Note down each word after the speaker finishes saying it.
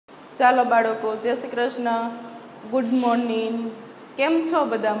ચાલો બાળકો, જય શ્રી કૃષ્ણ, ગુડ મોર્નિંગ. કેમ છો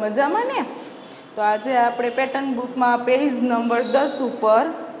બધા? મજામાં ને? તો આજે આપણે પેટર્ન બુકમાં પેજ નંબર 10 ઉપર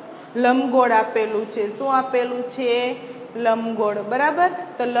લંબગોળ આપેલું છે. શું આપેલું છે? લંબગોળ. બરાબર.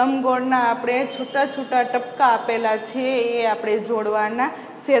 તો લંબગોળના આપણે છૂટા છૂટા ટપકા આપેલા છે, એ આપણે જોડવાના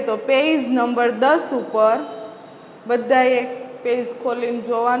છે. તો પેજ નંબર 10 ઉપર બધાએ પેજ ખોલીને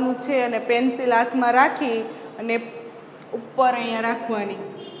જોવાનું છે અને પેન્સિલ હાથમાં રાખી અને ઉપર અહીંયા રાખવાની.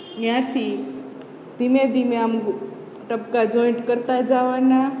 ત્યાંથી ધીમે ધીમે આમ ટપકા જોઈન્ટ કરતા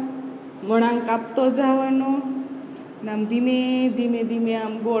જવાના, વળાંક આપતો જવાનો, આમ ધીમે ધીમે ધીમે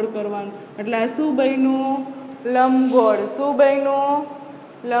આમ ગોળ કરવાનું. એટલે આ શું બન્યું? લંબગોળ. શું બન્યું?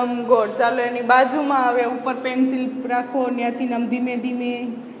 લંબગોળ. ચાલો એની બાજુમાં હવે ઉપર પેન્સિલ રાખો, ત્યાંથી આમ ધીમે ધીમે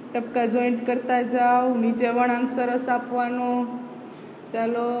ટપકા જોઈન્ટ કરતા જાઓ, નીચે વળાંક સરસ આપવાનો.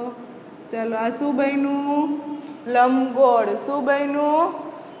 ચાલો ચાલો, આ શું બન્યું? લંબગોળ. શું બન્યું?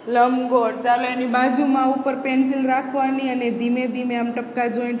 લંબગોળ. ચાલો એની બાજુમાં ઉપર પેન્સિલ રાખવાની અને ધીમે ધીમે આમ ટપકા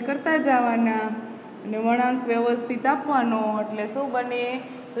જોઈન્ટ કરતા જવાના અને વળાંક વ્યવસ્થિત આપવાનો. એટલે શું બને?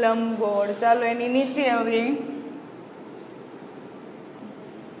 લંબગોળ. ચાલો એની નીચે હવે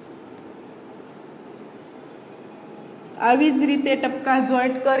આવી જ રીતે ટપકા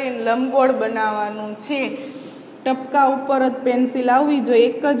જોઈન્ટ કરીને લંબગોળ બનાવવાનું છે. ટપકા ઉપર જ પેન્સિલ આવવી જોઈએ,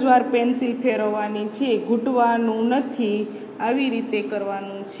 એક જ વાર પેન્સિલ ફેરવવાની છે, ઘૂંટવાનું નથી. આવી રીતે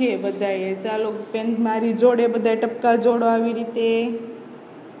કરવાનું છે બધાએ. ચાલો પેન મારી જોડે બધા ટપકા જોડો આવી રીતે.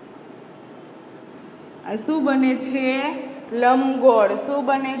 આ શું બને છે? લંબગોળ. શું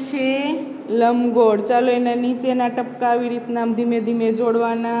બને છે? લંબગોળ. ચાલો એના નીચેના ટપકા આવી રીતના આમ ધીમે ધીમે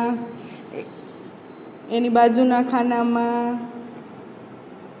જોડવાના, એની બાજુના ખાનામાં,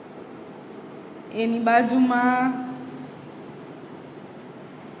 એની બાજુમાં.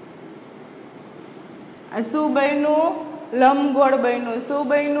 આ શું બન્યું? લંબગોળ બન્યું. શું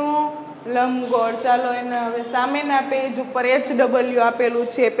બન્યું? લંબગોળ. ચાલો એને હવે સામેના પેજ ઉપર HW આપેલું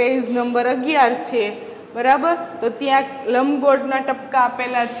છે, પેજ નંબર 11 છે. બરાબર. તો ત્યાં લંબગોળના ટપકા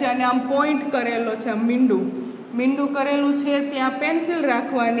આપેલા છે અને આમ પોઈન્ટ કરેલો છે, આમ મીંડું કરેલું છે. ત્યાં પેન્સિલ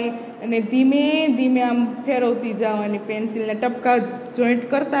રાખવાની અને ધીમે ધીમે આમ ફેરવતી જવાની પેન્સિલને, ટપકા જોઈન્ટ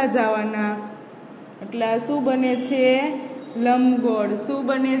કરતા જવાના. એટલે આ શું બને છે? લંબગોળ. શું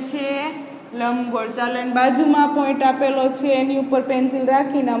બને છે? લંબગોળ. ચાલો એની બાજુમાં પોઈન્ટ આપેલો છે, એની ઉપર પેન્સિલ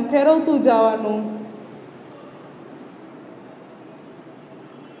રાખીને આમ ફેરવતું જવાનું.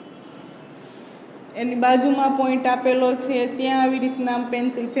 એની બાજુમાં પોઈન્ટ આપેલો છે, ત્યાં આવી રીતના આમ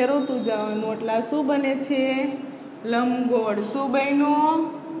પેન્સિલ ફેરવતું જવાનું. એટલે આ શું બને છે? લંબગોળ. શું બન્યું?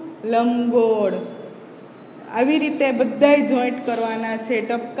 લંબગોળ. આવી રીતે બધાય જોઈન્ટ કરવાના છે,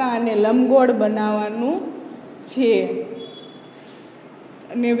 ટપકા અને લંબગોળ બનાવવાનું છે.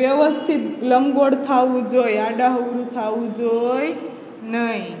 અને વ્યવસ્થિત લંબગોળ થવું જોઈએ, આડાહવરું થવું જોઈએ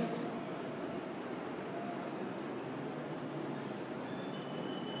નહીં.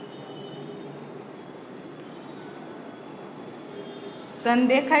 તને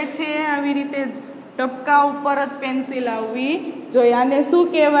દેખાય છે? આવી રીતે જ ટપકા ઉપર જ પેન્સિલ આવવી જોઈએ. આને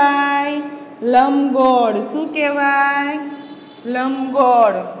શું કહેવાય? લંબગોળ. શું કહેવાય?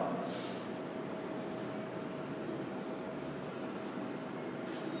 લંબગોળ.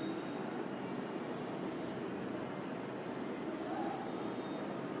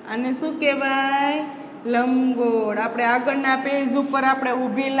 આને શું કહેવાય? લંબગોળ. આપણે આગળના પેજ ઉપર આપણે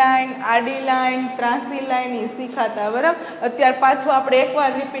ઊભી લાઈન, આડી લાઈન, ત્રાસી લાઈન એ શીખાતા. બરાબર. અત્યારે પાછું આપણે એકવાર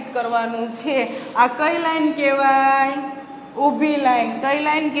રિપીટ કરવાનું છે. આ કઈ લાઈન કહેવાય? ઊભી લાઈન. કઈ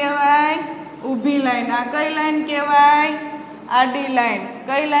લાઈન કહેવાય? ઊભી લાઈન. આ કઈ લાઈન કહેવાય? આડી લાઈન.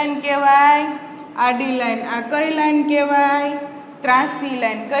 કઈ લાઈન કહેવાય? આડી લાઈન. આ કઈ લાઈન કહેવાય? ત્રાસી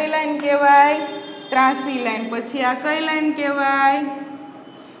લાઈન. કઈ લાઈન કહેવાય? ત્રાસી લાઈન. પછી આ કઈ લાઈન કહેવાય?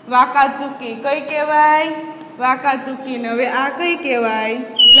 વાંકાચૂકી. કઈ કહેવાય? વાંકાચૂકી. ને હવે આ કઈ કહેવાય?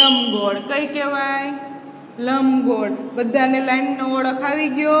 લંબગોળ. કઈ કહેવાય? લંબગોળ. બધાને લાઈનનો ઓળખ આવી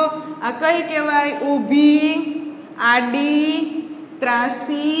ગયો. આ કઈ કહેવાય? ઊભી, આડી,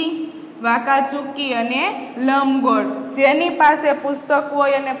 ત્રાસી, વાંકાચૂકી અને લંબગોળ. જેની પાસે પુસ્તક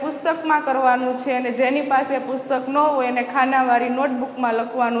હોય અને પુસ્તકમાં કરવાનું છે, અને જેની પાસે પુસ્તક ન હોય એને ખાનાવાળી નોટબુકમાં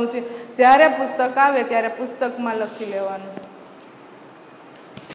લખવાનું છે. જ્યારે પુસ્તક આવે ત્યારે પુસ્તકમાં લખી લેવાનું.